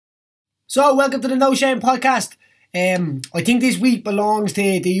So, welcome to the No Shame podcast. I think this week belongs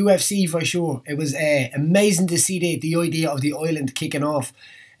to the UFC for sure. It was amazing to see the idea of the island kicking off.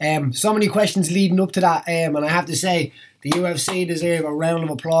 So many questions leading up to that, and I have to say the UFC deserve a round of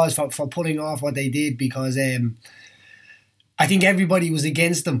applause for pulling off what they did, because I think everybody was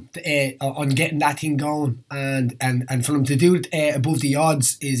against them on getting that thing going, and for them to do it above the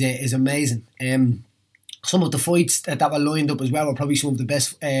odds is amazing. Some of the fights that were lined up as well were probably some of the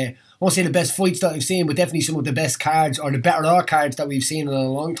best, I won't say the best fights that I've seen, but definitely some of the best cards, or the better cards that we've seen in a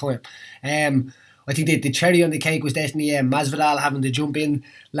long time. I think the cherry on the cake was definitely Masvidal having to jump in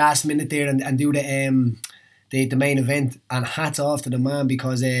last minute there and do the main event, and hats off to the man,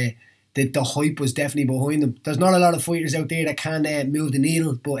 because the hype was definitely behind him. There's not a lot of fighters out there that can move the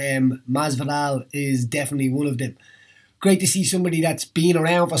needle, but Masvidal is definitely one of them. Great to see somebody that's been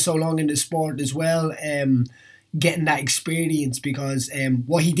around for so long in the sport as well, getting that experience, because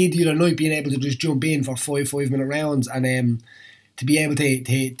what he did the other night, being able to just jump in for 5-minute rounds, and to be able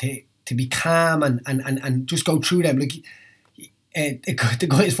to be calm and just go through them. Like the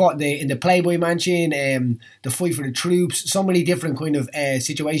guys fought in the Playboy Mansion, the fight for the troops, so many different kind of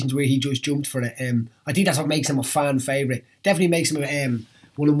situations where he just jumped for it. I think that's what makes him a fan favourite. Definitely makes him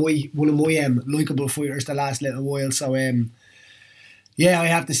one of my likeable fighters the last little while. So yeah, I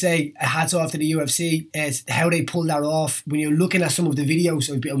have to say hats off to the UFC how they pulled that off. When you're looking at some of the videos,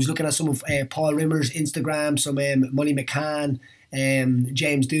 I was looking at some of Paul Rimmer's Instagram, some Molly McCann,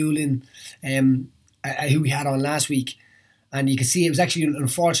 James Doolin, who we had on last week, and you can see it was actually an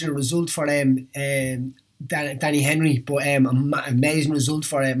unfortunate result for Danny Henry, but amazing result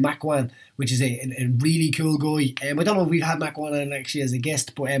for Makwan, which is a really cool guy. I don't know if we've had Makwan on actually as a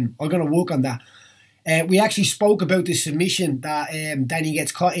guest, but I'm going to work on that. We actually spoke about the submission that Danny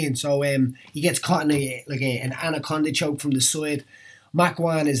gets caught in. So he gets caught in an anaconda choke from the side.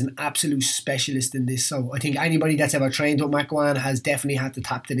 Makwan is an absolute specialist in this, so I think anybody that's ever trained with Makwan has definitely had to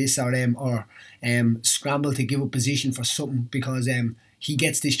tap to this or scramble to give up position for something, because he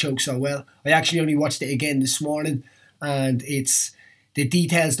gets this choke so well. I actually only watched it again this morning, and it's the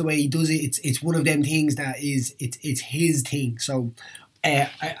details, the way he does it. It's one of them things that it's his thing. So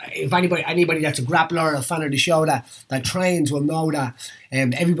if anybody that's a grappler or a fan of the show that trains will know that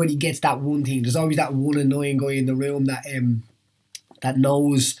everybody gets that one thing. There's always that one annoying guy in the room that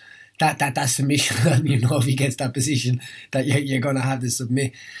knows that submission, and you know if he gets that position that you're going to have to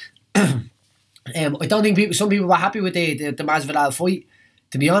submit. I don't think some people were happy with the Masvidal fight.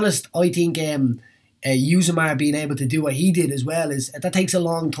 To be honest, I think Uzumar being able to do what he did as well, that takes a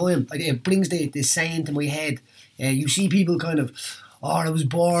long time. It brings the saying to my head. You see people kind of, oh, it was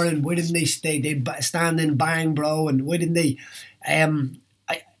boring. Why didn't they stand and bang, bro? And why didn't they?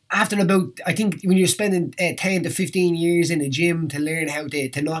 I think when you're spending 10 to 15 years in the gym to learn how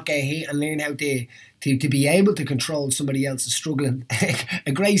to not get hit and learn how to be able to control somebody else's struggling.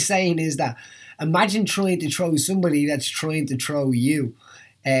 A great saying is that, imagine trying to throw somebody that's trying to throw you.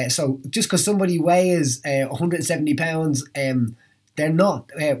 So just because somebody weighs 170 pounds, they're not.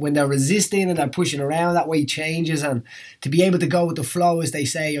 When they're resisting and they're pushing around, that weight changes. And to be able to go with the flow, as they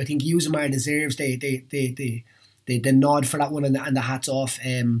say, I think Uzumar deserves the nod for that one, and the hats off.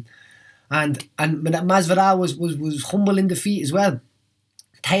 And Masvidal was humble in defeat as well.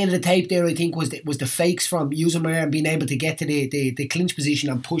 Tail of the tape there, I think, was the fakes from Uzumar and being able to get to the clinch position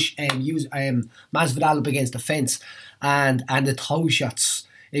and push Masvidal up against the fence, and the toe shots.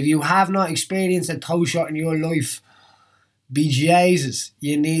 If you have not experienced a toe shot in your life, be Jesus,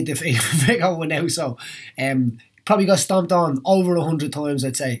 you need to figure one out. So probably got stomped on over 100 times,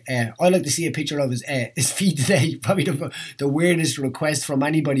 I'd say. I like to see a picture of his feet today. Probably the weirdest request from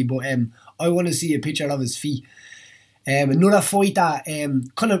anybody, but I want to see a picture of his feet. Another fight that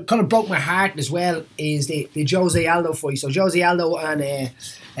kind of broke my heart as well is the Jose Aldo fight. So Jose Aldo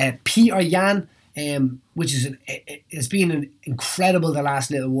and Peter Yan, which has been incredible the last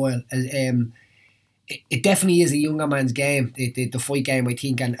little while. It definitely is a younger man's game, the fight game, I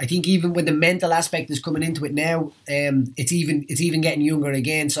think, and I think even when the mental aspect is coming into it now, it's even getting younger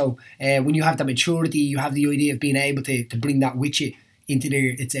again. So when you have that maturity, you have the idea of being able to bring that with you into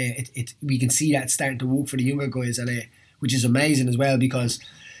there. We can see that it's starting to work for the younger guys, and which is amazing as well, because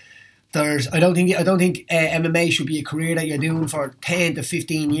I don't think MMA should be a career that you're doing for 10 to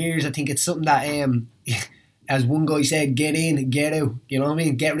 15 years. I think it's something that as one guy said, get in, get out. You know what I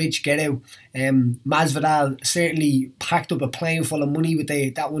mean? Get rich, get out. Masvidal certainly packed up a plane full of money with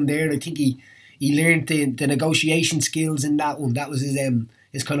that one there. I think he learned the negotiation skills in that one. That was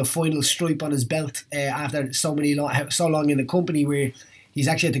his kind of final stripe on his belt after so long in the company, where he's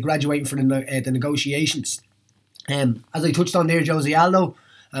actually had to graduate for the negotiations. As I touched on there, Jose Aldo,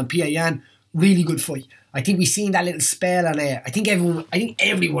 and Pia Yan. Really good fight. I think we seen that little spell, and I think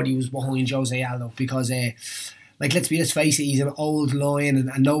everybody was behind Jose Aldo because, let's face it, he's an old lion,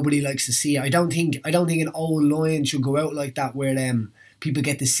 and nobody likes to see it. I don't think an old lion should go out like that, where people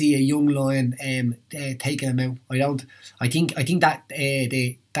get to see a young lion taking him out. I think that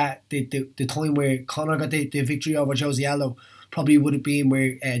the time where Conor got the victory over Jose Aldo probably would have been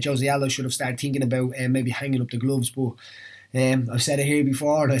where Jose Aldo should have started thinking about maybe hanging up the gloves, but. I've said it here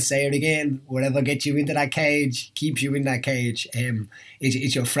before and I say it again, whatever gets you into that cage keeps you in that cage.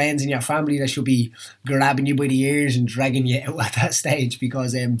 It's your friends and your family that should be grabbing you by the ears and dragging you out at that stage,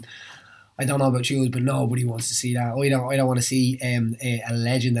 because I don't know about you, but nobody wants to see that. I don't want to see a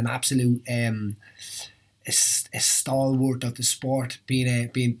legend, an absolute a stalwart of the sport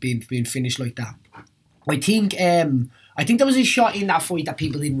being finished like that. I think there was a shot in that fight that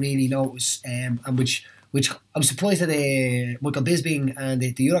people didn't really notice, and which I'm surprised that Michael Bisping and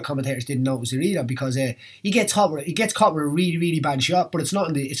the other commentators didn't notice it either, because he gets caught with a really, really bad shot, but it's not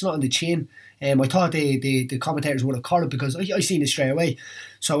in the chin. I thought the commentators would have caught it because I seen it straight away.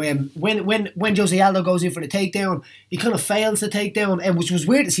 So when Jose Aldo goes in for the takedown, he kind of fails the takedown, which was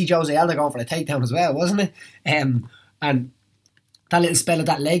weird to see Jose Aldo going for the takedown as well, wasn't it? And that little spell of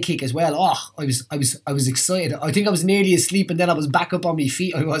that leg kick as well. Oh, I was excited. I think I was nearly asleep, and then I was back up on my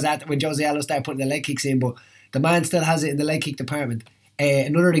feet. I was at when Jose Aldo started putting the leg kicks in, but the man still has it in the leg kick department.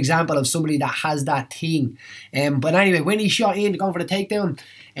 Another example of somebody that has that thing. But anyway, when he shot in going for the takedown,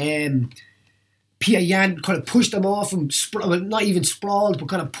 Pia Yan kind of pushed him off him, not even sprawled, but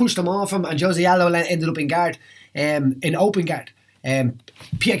kind of pushed him off him, and Jose Aldo ended up in guard, in open guard.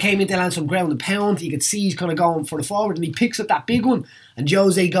 Pia came in to land some ground and pound. You could see he's kind of going for the forward, and he picks up that big one, and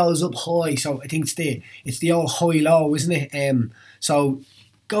Jose goes up high. So I think it's the old high-low, isn't it? So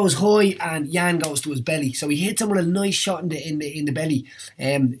goes high, and Yan goes to his belly. So he hits him with a nice shot in the belly.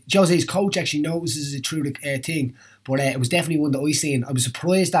 Jose's coach actually notices it through the thing, but it was definitely one that I seen. I was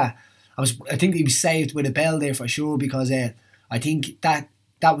surprised that I think he was saved with a bell there for sure, because I think that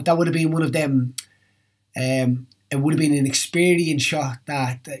would have been one of them. It would have been an experienced shot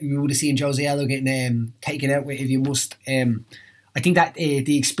that you would have seen Jose Aldo getting taken out with if you must. I think that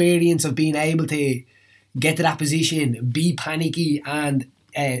the experience of being able to get to that position, be panicky, and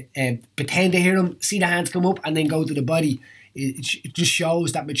pretend to hear him, see the hands come up, and then go to the body, it just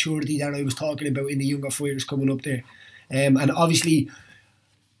shows that maturity that I was talking about in the younger fighters coming up there. And obviously,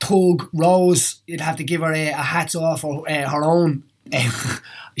 Tug Rose, you'd have to give her a hats off for her own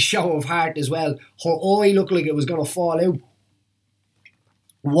show of heart as well. Her eye looked like it was going to fall out.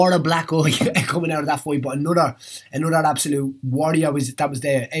 What a black eye coming out of that fight, but another absolute warrior was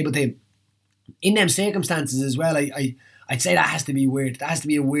there, able to, in them circumstances as well. I'd say that has to be weird. That has to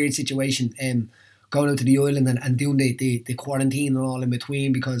be a weird situation, going out to the island and doing the quarantine and all in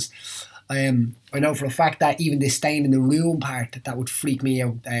between, because I know for a fact that even the staying in the room part, that would freak me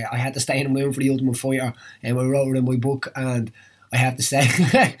out. I had to stay in a room for the Ultimate Fighter, and I wrote it in my book, and I have to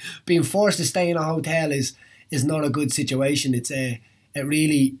say, being forced to stay in a hotel is not a good situation. It's it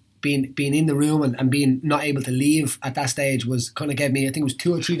really being in the room and being not able to leave at that stage was kind of gave me, I think it was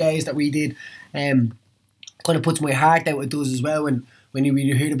 2 or 3 days that we did. Kind of puts my heart out. It does as well when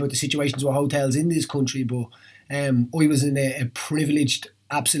you hear about the situations with hotels in this country. But I was in a privileged,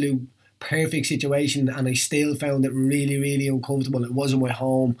 absolute perfect situation, and I still found it really, really uncomfortable. It wasn't my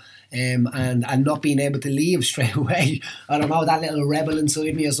home, and not being able to leave straight away. I don't know, that little rebel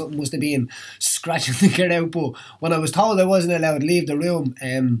inside me or something must have been scratching to get out. But when I was told I wasn't allowed to leave the room,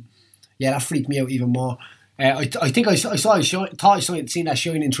 that freaked me out even more. I think I seen that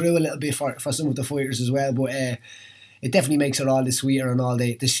shining through a little bit for some of the fighters as well, but it definitely makes it all the sweeter and all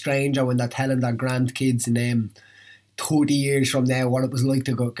the stranger when they're telling their grandkids and 30 years from now what it was like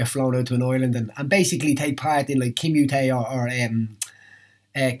to get flown out to an island and basically take part in like Kimute or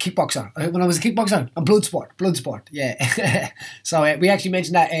kickboxer. When I was a kickboxer, and Bloodsport, yeah. So we actually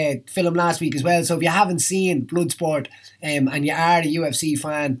mentioned that film last week as well. So if you haven't seen Bloodsport and you are a UFC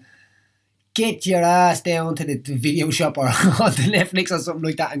fan, get your ass down to the video shop or on the Netflix or something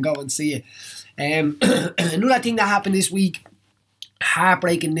like that and go and see it. Another thing that happened this week,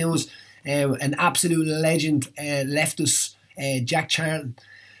 heartbreaking news. An absolute legend left us, Jack Charlton.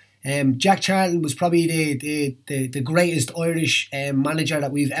 Jack Charlton was probably the greatest Irish manager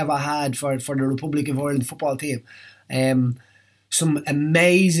that we've ever had for the Republic of Ireland football team. Some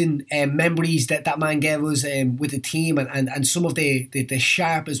amazing memories that man gave us with the team, and some of the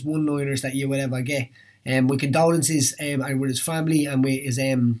sharpest one-liners that you would ever get. With condolences and with his family and with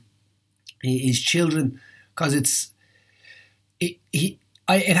his children, because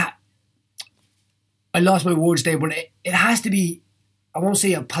I lost my words there, but it has to be I won't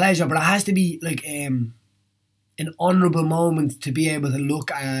say a pleasure, but it has to be like an honourable moment to be able to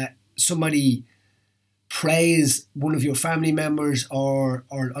look at somebody praise one of your family members, or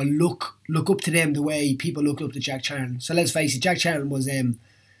look up to them the way people looked up to Jack Charlton. So let's face it, Jack Charlton was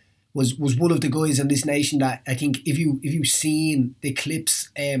one of the guys in this nation that I think if you seen the clips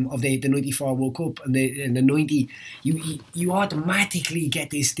of the '94 World Cup and the '90, you automatically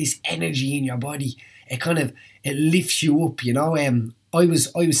get this energy in your body. It lifts you up, you know. I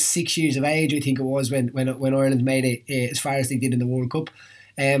was 6 years of age, I think it was, when Ireland made it as far as they did in the World Cup.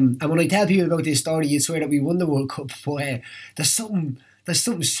 And when I tell people about this story, you'd swear that we won the World Cup. But there's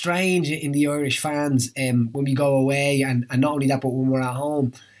something strange in the Irish fans when we go away, and not only that, but when we're at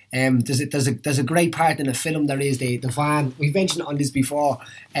home. There's a great part in the film. There is the van. We've mentioned it on this before.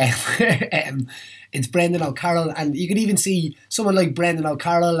 It's Brendan O'Carroll, and you could even see someone like Brendan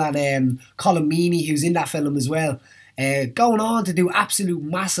O'Carroll and Colin Meaney, who's in that film as well, going on to do absolute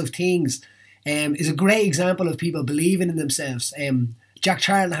massive things. Is a great example of people believing in themselves. Jack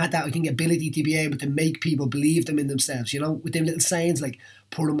Charlton had that, I think, ability to be able to make people believe them in themselves, you know, with them little sayings like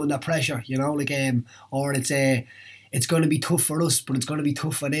 "put them under pressure," you know, like or it's going to be tough for us, but it's going to be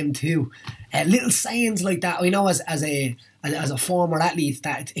tough for them too. Little sayings like that. I know as a former athlete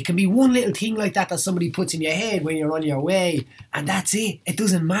that it can be one little thing like that somebody puts in your head when you're on your way, and that's it. It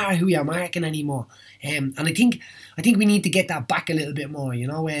doesn't matter who you're marking anymore. And I think we need to get that back a little bit more, you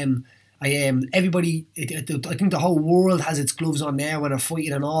know. Everybody, I think the whole world has its gloves on now when they're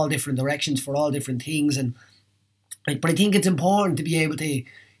fighting in all different directions for all different things, but I think it's important to be able to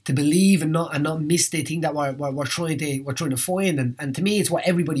believe and not miss the thing that we're trying to find, and to me it's what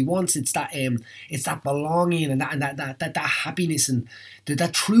everybody wants. It's that belonging and that happiness, and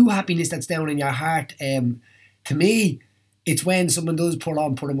that true happiness that's down in your heart. To me, it's when someone does put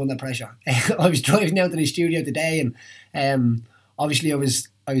them under pressure. I was driving down to the studio today, and obviously I was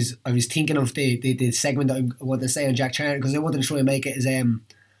thinking of the segment that I wanted to say on Jack Charlton, because I wanted to try and make it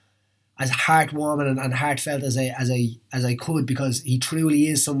as heartwarming and heartfelt as I could, because he truly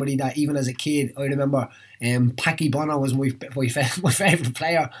is somebody that even as a kid, I remember Packy Bono was my favourite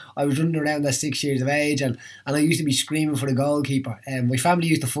player. I was running around at 6 years of age, and I used to be screaming for the goalkeeper. My family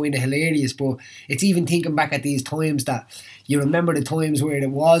used to find it hilarious, but it's even thinking back at these times that you remember the times where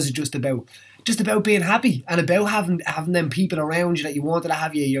it was just about being happy, and about having them people around you that you wanted to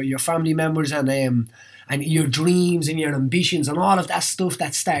have, your family members, and your dreams and your ambitions and all of that stuff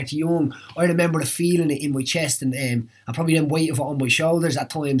that starts young. I remember the feeling it in my chest, and I probably then weight of it on my shoulders at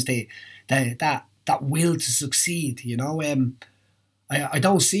times, that will to succeed, you know. I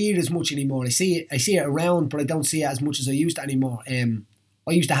don't see it as much anymore. I see it around, but I don't see it as much as I used to anymore.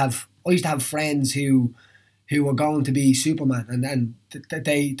 I used to have friends who were going to be Superman, and then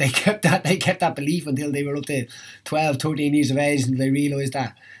they kept that belief until they were up to 12, 13 years of age, and they realised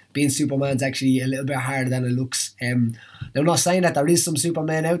that being Superman's actually a little bit harder than it looks. I'm not saying that there is some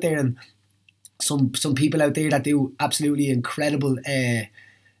Superman out there, and some people out there that do absolutely incredible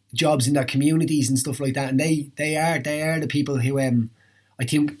jobs in their communities and stuff like that, and they are the people who I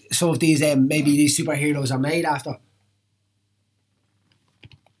think some of these maybe these superheroes are made after.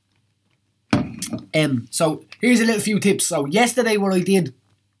 So here's a little few tips. So yesterday what I did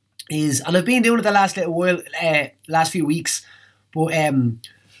is, and I've been doing it the last little while, last few weeks, but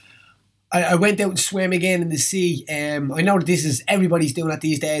I went out and swam again in the sea. I know that this is everybody's doing it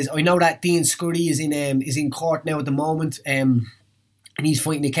these days. I know that Dean Scurry is in court now at the moment, and he's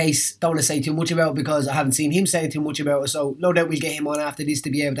fighting the case. Don't want to say too much about it because I haven't seen him say too much about it. So no doubt we'll get him on after this to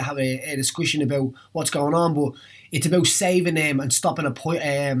be able to have a discussion about what's going on. But it's about saving them and stopping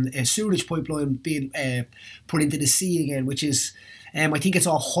a sewage pipeline being put into the sea again, which is I think it's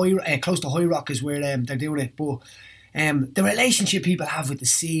all close to High Rock is where they're doing it. But the relationship people have with the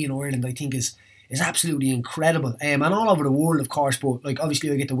sea in Ireland, I think, is absolutely incredible, and all over the world, of course. But like obviously,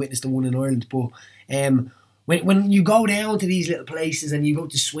 I get to witness the one in Ireland. But when you go down to these little places and you go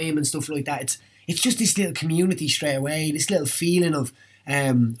to swim and stuff like that, it's just this little community straight away. This little feeling of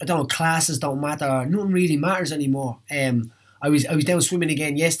I don't know, classes don't matter, nothing really matters anymore. I was down swimming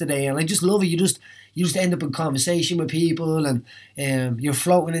again yesterday, and I just love it. You just end up in conversation with people, and you're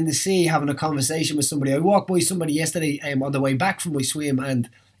floating in the sea having a conversation with somebody. I walked by somebody yesterday on the way back from my swim, and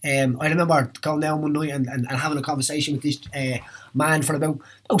I remember going down one night and having a conversation with this man for about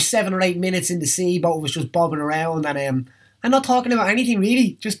 7 or 8 minutes in the sea. Both of us just bobbing around, and not talking about anything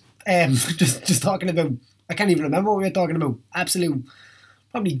really, just talking about, I can't even remember what we were talking about. Absolute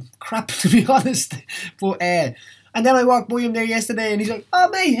probably crap, to be honest. But and then I walked by him there yesterday, and he's like, "Oh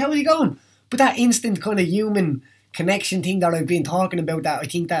mate, how are you going?" But that instant kind of human connection thing that I've been talking about, that I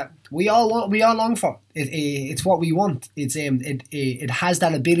think that we all long for. It's what we want. It has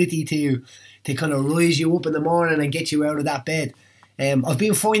that ability to kind of rise you up in the morning and get you out of that bed. I've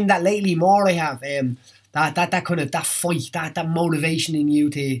been finding that lately more. I have that kind of that fight, that motivation in you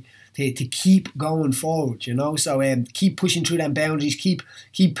to keep going forward. You know, so keep pushing through them boundaries, keep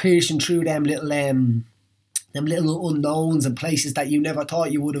piercing through them little unknowns and places that you never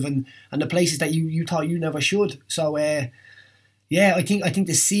thought you would have, and the places that you thought you never should. So yeah, I think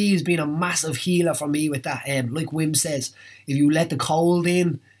the sea has been a massive healer for me with that. Like Wim says, if you let the cold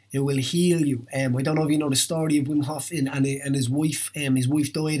in, it will heal you. I don't know if you know the story of Wim Hof and his wife. His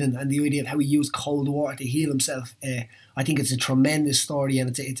wife died, and the idea of how he used cold water to heal himself. I think it's a tremendous story,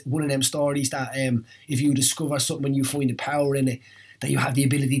 and it's one of them stories that if you discover something and you find the power in it, that you have the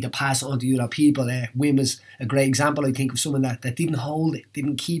ability to pass on to other people. Wim is a great example, I think, of someone that didn't hold it,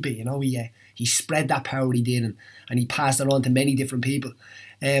 didn't keep it. You know, he spread that power he did, and he passed it on to many different people.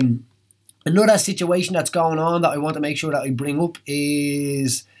 Another situation that's going on that I want to make sure that I bring up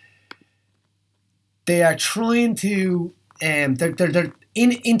is they are trying to they're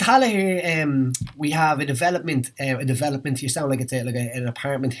in Tallaght here. We have a development. You sound like it's an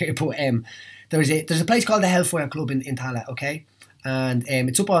apartment here, but there's a place called the Hellfire Club in Tallaght, okay, and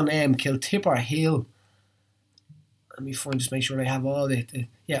it's up on Kiltipper Hill. Let me just make sure I have all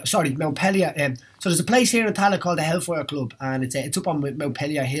Mount Pellier. So there's a place here in Tallaght called the Hellfire Club, and it's up on Mount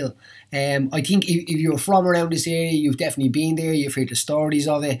Pellier Hill. I think if you're from around this area, you've definitely been there. You've heard the stories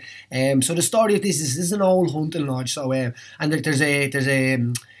of it. So the story of this is an old hunting lodge. So and there's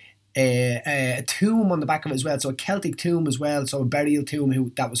a tomb on the back of it as well. So a Celtic tomb as well. So a burial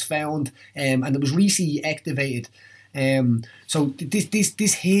tomb that was found, and it was recently excavated. So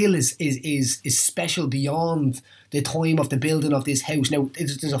this hill is special beyond the time of the building of this house. Now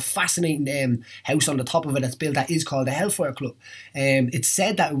there's a fascinating house on the top of it that's built that is called the Hellfire Club. It's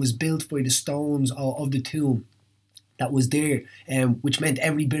said that it was built by the stones of the tomb that was there, which meant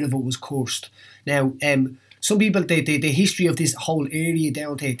every bit of it was cursed. Now some people, the history of this whole area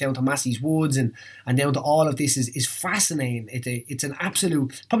down to Massey's Woods and down to all of this is fascinating. It's an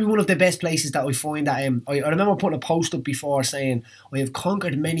absolute, probably one of the best places that I find that I remember putting a post up before saying I have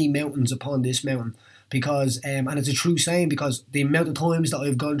conquered many mountains upon this mountain, because and it's a true saying, because the amount of times that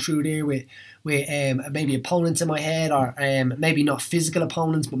I've gone through there with maybe opponents in my head, or maybe not physical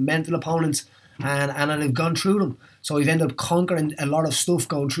opponents but mental opponents, and I've gone through them. So I've ended up conquering a lot of stuff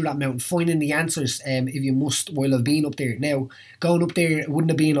going through that mountain, finding the answers if you must, while I've been up there. Now, going up there, I wouldn't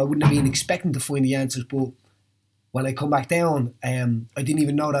have been expecting to find the answers, but when I come back down, I didn't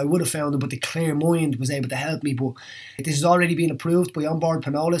even know that I would have found them, but the clear mind was able to help me. But this has already been approved by Onboard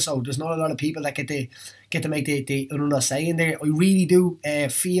Panola, so there's not a lot of people that get to make the another say in there. I really do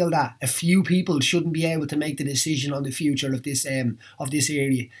feel that a few people shouldn't be able to make the decision on the future of this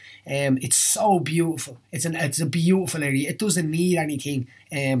area. It's so beautiful. It's a beautiful area. It doesn't need anything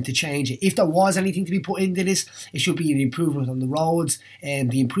to change it. If there was anything to be put into this, it should be an improvement on the roads and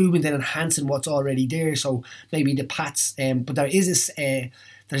the improvement in enhancing what's already there. So maybe the paths, but there is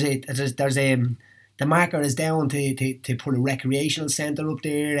the marker is down to put a recreational centre up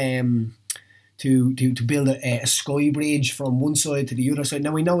there. To build a sky bridge from one side to the other side.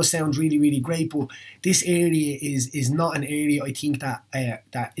 Now I know it sounds really, really great, but this area is not an area I think that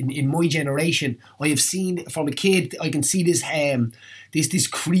in my generation I have seen from a kid. I can see this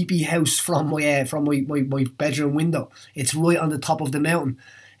creepy house from my bedroom window. It's right on the top of the mountain.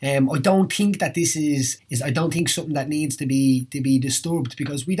 I don't think that this is I don't think something that needs to be disturbed,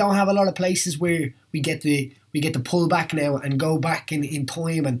 because we don't have a lot of places where we get to pull back now and go back in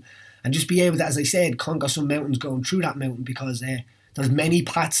time and just be able to, as I said, conquer some mountains going through that mountain, because there's many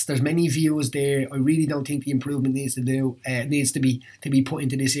paths, there's many views there. I really don't think the improvement needs to be put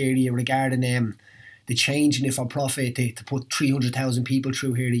into this area regarding the changing it for profit to put 300,000 people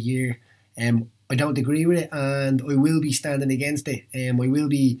through here a year. I don't agree with it, and I will be standing against it. I will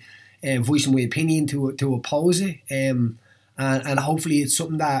be voicing my opinion to oppose it, and hopefully it's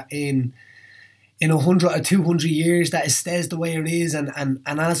something that in 100 or 200 years that it stays the way it is, and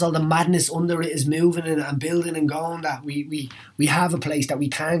as all the madness under it is moving and building and going, that we have a place that we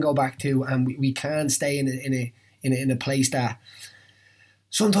can go back to, and we can stay in a place that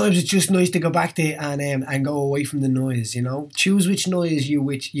sometimes it's just nice to go back to and go away from the noise. You know, choose which noise you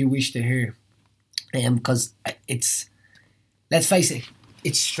wish to hear, because let's face it.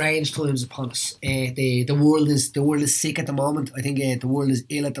 It's strange times upon us. The world is sick at the moment. I think the world is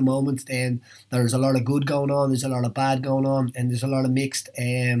ill at the moment. There's a lot of good going on. There's a lot of bad going on, and there's a lot of mixed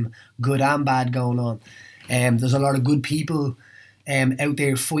good and bad going on. There's a lot of good people out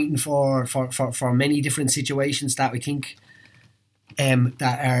there fighting for many different situations that I think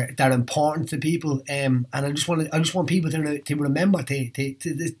that are important to people. And I just want people to remember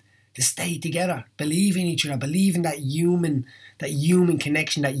to stay together, believe in each other, believe in that human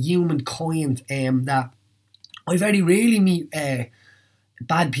connection, that human kind. That I very rarely meet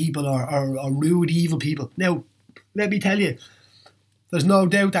bad people or rude, evil people. Now, let me tell you, there's no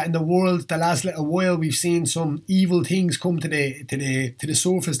doubt that in the world, the last little while, we've seen some evil things come to the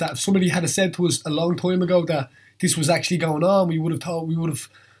surface. That if somebody had said to us a long time ago that this was actually going on, we would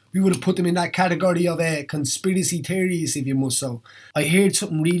have put them in that category of conspiracy theories, if you must so. I heard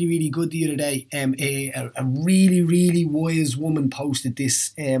something really, really good the other day. A really, really wise woman posted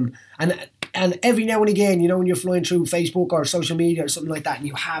this. And every now and again, when you're flying through Facebook or social media or something like that, and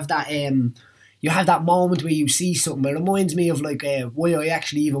you have that moment where you see something. It reminds me of why I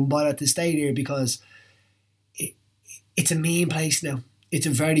actually even bothered to stay there, because it's a main place now. It's a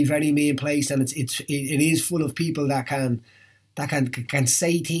very, very main place, and it is full of people that can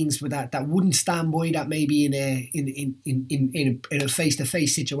say things that wouldn't stand by that maybe in a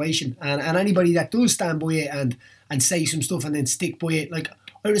face-to-face situation, and anybody that does stand by it and say some stuff and then stick by it,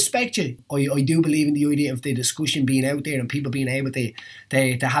 I respect you. I do believe in the idea of the discussion being out there and people being able to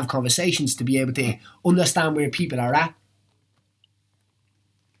have conversations, to be able to understand where people are at.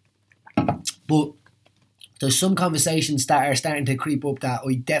 But there's some conversations that are starting to creep up that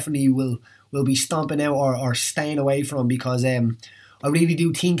I definitely will be stomping out or staying away from, because I really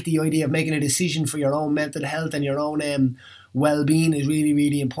do think the idea of making a decision for your own mental health and your own well-being is really,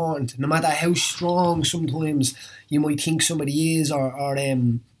 really important. No matter how strong sometimes you might think somebody is or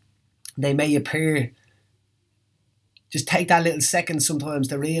they may appear, just take that little second sometimes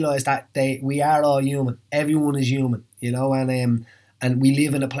to realise that we are all human. Everyone is human, and we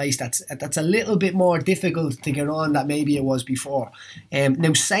live in a place that's a little bit more difficult to get on than maybe it was before.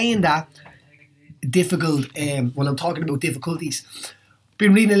 Now, saying that, difficult, when I'm talking about difficulties,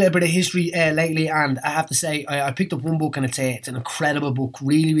 been reading a little bit of history lately, and I have to say I picked up one book, and it's an incredible book,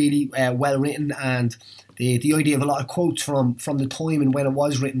 really, really well written, and the idea of a lot of quotes from the time and when it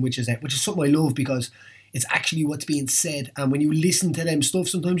was written, which is something I love, because it's actually what's being said, and when you listen to them stuff,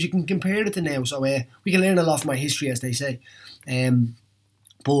 sometimes you can compare it to now. So we can learn a lot from our history, as they say.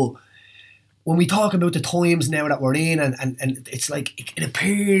 But when we talk about the times now that we're in, and it's like it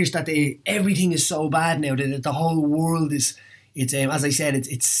appears that everything is so bad now, that the whole world is, it's as I said,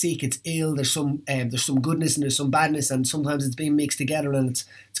 it's sick, it's ill. There's some goodness and there's some badness, and sometimes it's being mixed together, and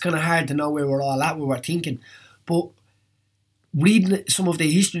it's kind of hard to know where we're all at, where we're thinking. But reading some of the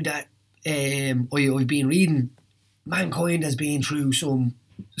history that I've been reading, mankind has been through some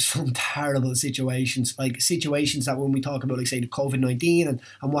terrible situations, that when we talk about, say, the COVID-19 and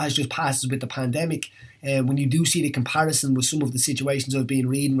what has just passed with the pandemic, when you do see the comparison with some of the situations I've been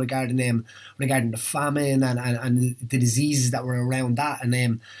reading regarding the famine and the diseases that were around that,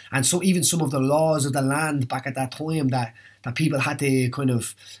 and so even some of the laws of the land back at that time that people had to kind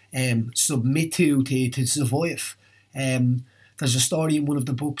of submit to survive. There's a story in one of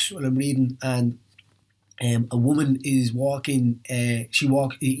the books that I'm reading, and a woman is walking.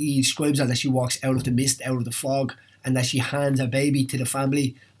 He describes that she walks out of the mist, out of the fog, and that she hands her baby to the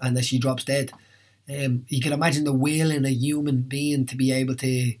family, and that she drops dead. You can imagine the will in a human being to be able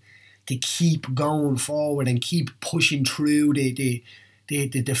to keep going forward and keep pushing through the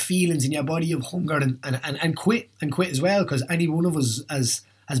feelings in your body of hunger and quit as well, because any one of us as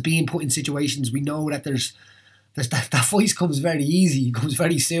being put in situations, we know that that voice comes very easy, it comes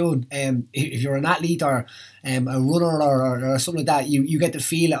very soon. If you're an athlete or a runner or something like that, you get to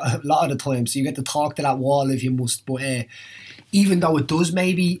feel it a lot of the time, so you get to talk to that wall if you must. But even though it does,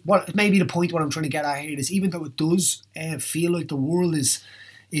 maybe the point what I'm trying to get at here is, even though it does feel like the world is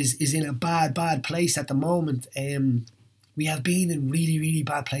in a bad place at the moment, we have been in really, really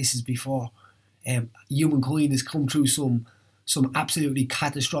bad places before. Humankind has come through some absolutely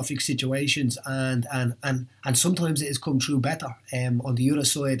catastrophic situations, and sometimes it has come through better. On the other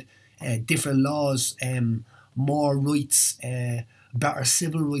side, different laws, more rights, better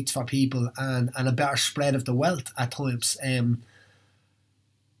civil rights for people, and a better spread of the wealth at times.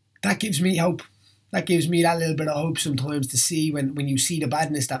 That gives me hope. That gives me that little bit of hope sometimes, to see when you see the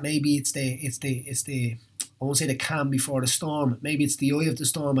badness, that maybe it's the I won't say the calm before the storm. Maybe it's the eye of the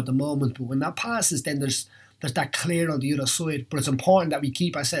storm at the moment, but when that passes, then there's that clear on the other side. But it's important that we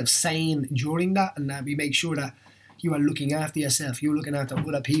keep ourselves sane during that, and that we make sure that you are looking after yourself, you're looking after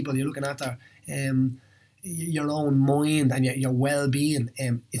other people, you're looking after your own mind and your well-being.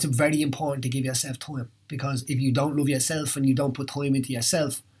 It's very important to give yourself time, because if you don't love yourself and you don't put time into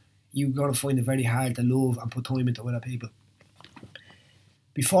yourself, you're going to find it very hard to love and put time into other people.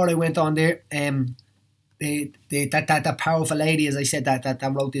 before I went on there, that powerful lady, as I said,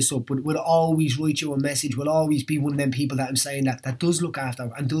 that wrote this up, will always write you a message, will always be one of them people that I'm saying that does look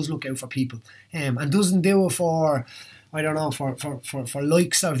after and does look out for people, and doesn't do it for, I don't know, for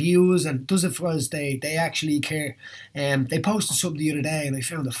likes or views, and does it for us. They actually care. They posted something the other day and I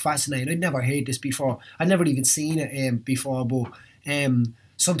found it fascinating. I'd never heard this before. I'd never even seen it before, but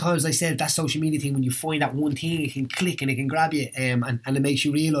sometimes I said that social media thing, when you find that one thing, it can click and it can grab you, and it makes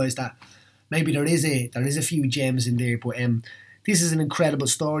you realise that maybe there is a few gems in there. But this is an incredible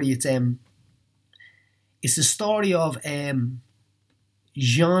story. It's the story of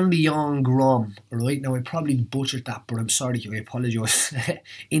Jean-Leon Grom. Right, now I probably butchered that, but I'm sorry, I apologise.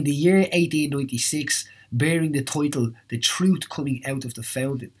 In the year 1896, bearing the title "The Truth Coming Out of the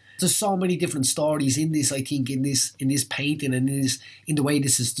Fountain." There's so many different stories in this, I think, in this painting, and in the way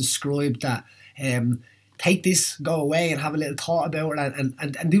this is described, that take this, go away and have a little thought about it,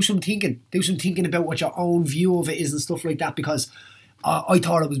 and do some thinking. Do some thinking about what your own view of it is and stuff like that, because I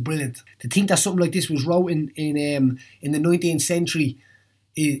thought it was brilliant. To think that something like this was wrote in the 19th century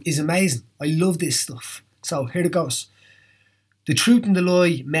is amazing. I love this stuff. So here it goes. The truth and the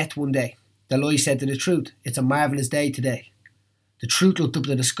lie met one day. The lie said to the truth, "It's a marvellous day today." The truth looked up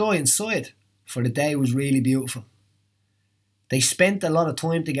to the sky and sighed, for the day was really beautiful. They spent a lot of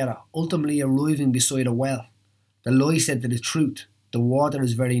time together, ultimately arriving beside a well. The lie said to the truth, "The water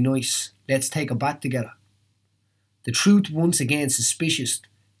is very nice. Let's take a bath together." The truth, once again suspicious,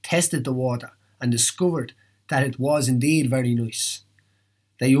 tested the water and discovered that it was indeed very nice.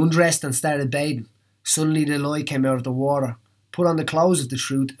 They undressed and started bathing. Suddenly the lie came out of the water, put on the clothes of the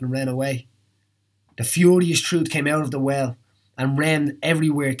truth and ran away. The furious truth came out of the well and ran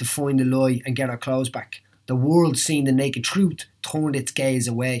everywhere to find the lie and get her clothes back. The world, seeing the naked truth, turned its gaze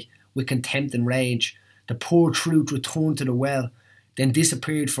away with contempt and rage. The poor truth returned to the well, then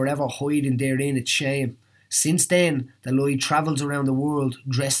disappeared forever, hiding therein its shame. Since then, the lie travels around the world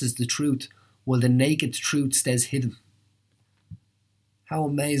dressed as the truth, while the naked truth stays hidden. How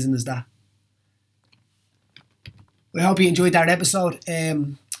amazing is that? I hope you enjoyed that episode.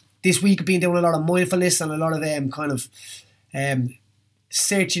 This week I've been doing a lot of mindfulness and a lot of kind of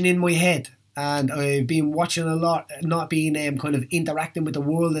searching in my head, and I've been watching a lot, not being kind of interacting with the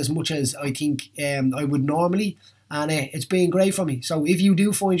world as much as I think I would normally, and it's been great for me. So if you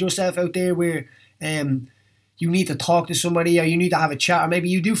do find yourself out there where you need to talk to somebody, or you need to have a chat, or maybe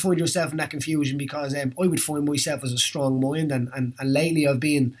you do find yourself in that confusion, because I would find myself as a strong mind, and lately I've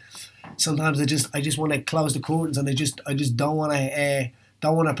been, sometimes I just want to close the curtains, and I just don't want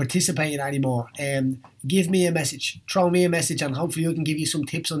to participate in it anymore. Give me a message, throw me a message, and hopefully I can give you some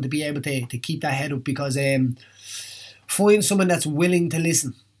tips on to be able to keep that head up, because find someone that's willing to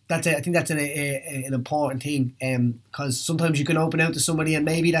listen. I think that's an important thing, because sometimes you can open out to somebody and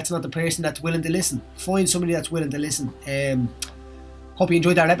maybe that's not the person that's willing to listen. Find somebody that's willing to listen. Hope you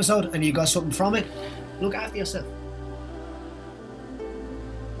enjoyed that episode and you got something from it. Look after yourself.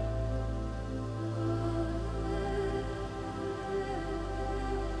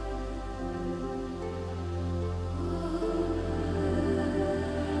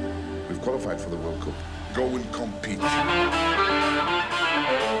 We've qualified for the World Cup. Go and compete.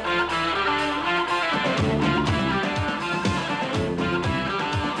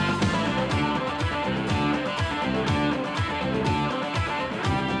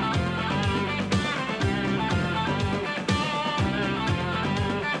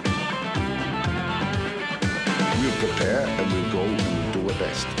 We'll prepare and we'll go and we'll do our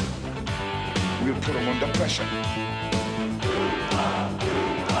best. We'll put them under pressure.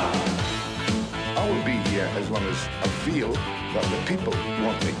 I will be here as long as I feel that the people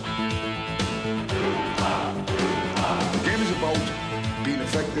want me. The game is about being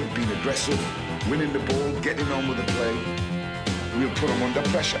effective, being aggressive, winning the ball, getting on with the play. We'll put them under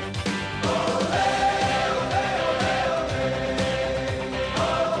pressure.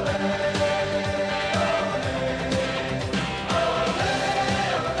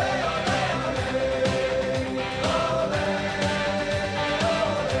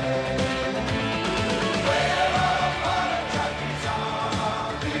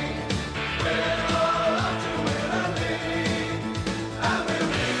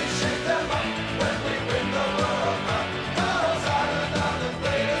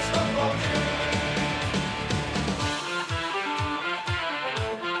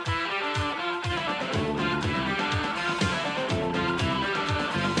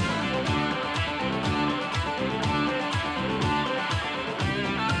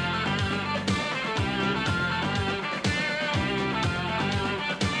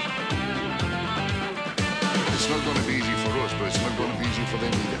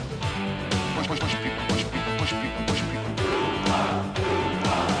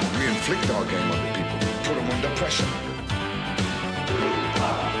 our game on the people. Put them under pressure.